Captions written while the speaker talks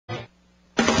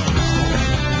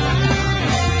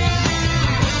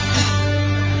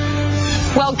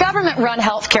Well, government-run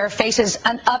health care faces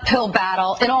an uphill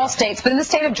battle in all states, but in the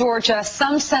state of Georgia,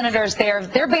 some senators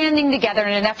they're banding together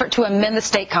in an effort to amend the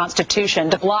state constitution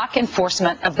to block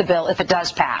enforcement of the bill if it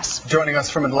does pass. Joining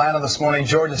us from Atlanta this morning,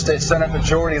 Georgia State Senate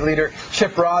Majority Leader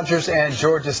Chip Rogers and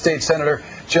Georgia State Senator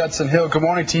Judson Hill. Good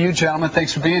morning to you, gentlemen.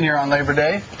 Thanks for being here on Labor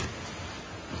Day.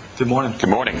 Good morning.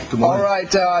 Good morning. Good morning. All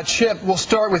right, Chip, we'll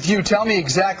start with you. Tell me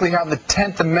exactly how the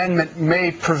 10th Amendment may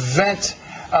prevent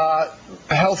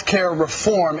health care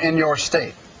reform in your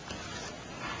state.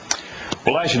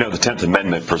 Well, as you know, the 10th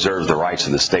Amendment preserves the rights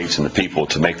of the states and the people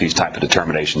to make these type of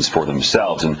determinations for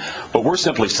themselves. And what we're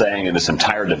simply saying in this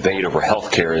entire debate over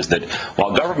health care is that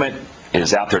while government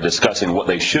is out there discussing what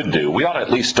they should do, we ought to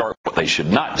at least start what they should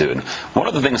not do. And one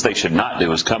of the things they should not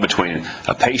do is come between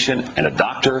a patient and a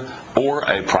doctor or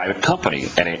a private company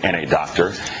and a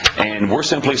doctor. And we're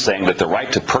simply saying that the right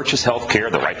to purchase health care,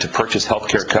 the right to purchase health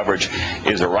care coverage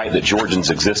is a right that Georgians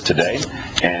exist today,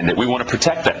 and that we want to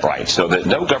protect that right so that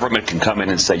no government can come in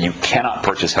and say you cannot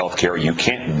purchase health care, you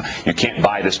can't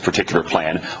buy this particular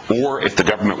plan, or if the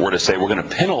government were to say we're going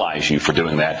to penalize you for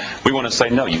doing that, we want to say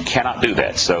no, you cannot do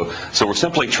that. So we're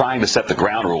simply trying to set the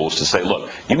ground rules to say,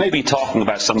 look, you may be talking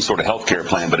about some sort of health care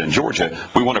plan, but in Georgia,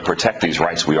 we want to protect these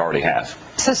rights we already have.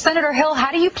 So, Senator Hill,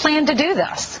 how do you plan to do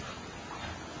this?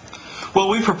 Well,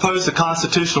 we proposed a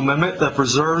constitutional amendment that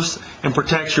preserves and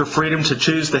protects your freedom to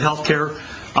choose the health care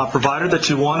provider that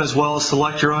you want, as well as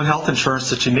select your own health insurance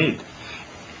that you need.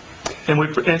 And we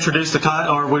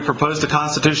proposed a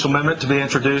constitutional amendment to be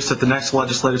introduced at the next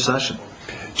legislative session.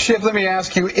 Chip, let me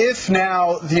ask you, if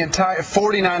now the entire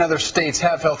 49 other states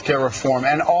have health care reform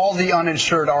and all the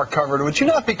uninsured are covered, would you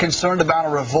not be concerned about a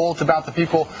revolt about the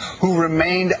people who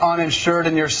remained uninsured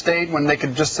in your state when they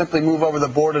could just simply move over the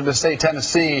border to, say,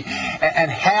 Tennessee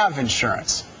and have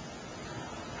insurance?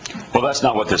 Well, that's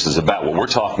not what this is about. What we're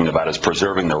talking about is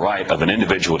preserving the right of an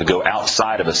individual to go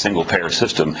outside of a single-payer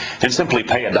system and simply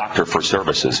pay a doctor for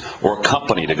services, or a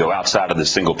company to go outside of the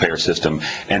single-payer system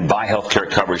and buy health care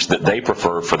coverage that they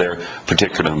prefer for their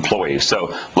particular employees.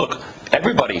 So, look,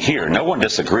 everybody here, no one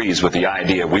disagrees with the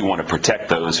idea we want to protect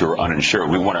those who are uninsured.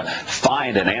 We want to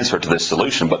find an answer to this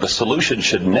solution, but the solution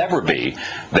should never be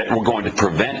that we're going to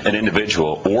prevent an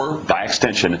individual or, by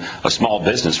extension, a small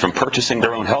business from purchasing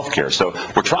their own health care. So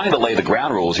we're trying to lay the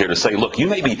ground rules here to say, look, you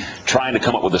may be trying to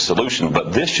come up with a solution,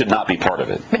 but this should not be part of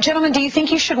it. But, gentlemen, do you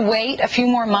think you should wait a few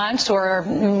more months, or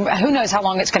who knows how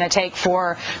long it's going to take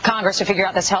for Congress to figure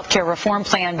out this health care reform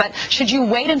plan, but should you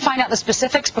wait and find out the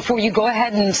specifics before you go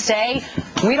ahead and say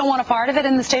we don't want a part of it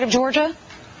in the state of Georgia?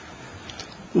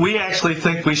 We actually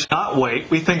think we should not wait.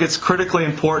 We think it's critically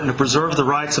important to preserve the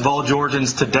rights of all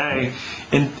Georgians today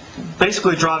and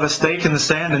basically drive a stake in the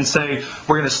sand and say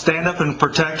we're going to stand up and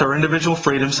protect our individual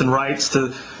freedoms and rights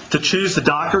to choose the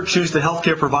doctor, choose the health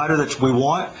care provider that we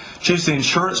want, choose the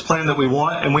insurance plan that we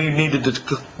want, and we need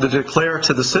to declare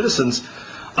to the citizens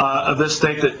of this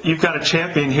state that you've got a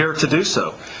champion here to do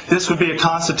so. This would be a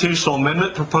constitutional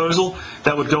amendment proposal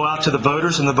that would go out to the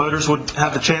voters, and the voters would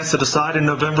have a chance to decide in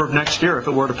November of next year if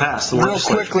it were to pass. Real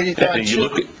quickly,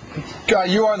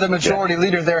 you are the majority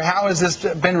leader there. How has this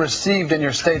been received in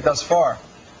your state thus far?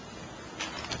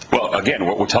 Well, again,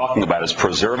 what we're talking about is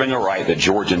preserving a right that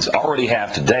Georgians already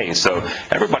have today. So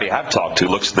everybody I've talked to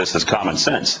looks at this as common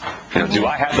sense. You know, do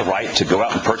I have the right to go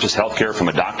out and purchase health care from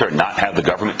a doctor and not have the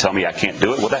government tell me I can't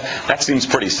do it? Well, that seems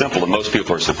pretty simple, and most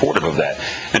people are supportive of that.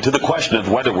 And to the question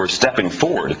of whether we're stepping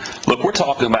forward, look, we're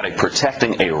talking about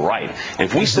protecting a right.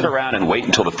 If we sit around and wait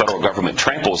until the federal government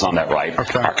tramples on that right,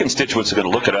 our constituents are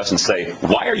going to look at us and say,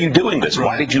 why are you doing this?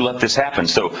 Why did you let this happen?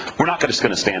 So we're not just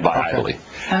going to stand by idly.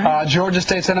 Georgia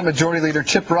State Senate Majority Leader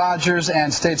Chip Rogers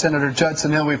and State Senator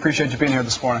Judson Hill, we appreciate you being here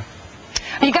this morning.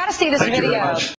 You got to see this Thank video. You very much.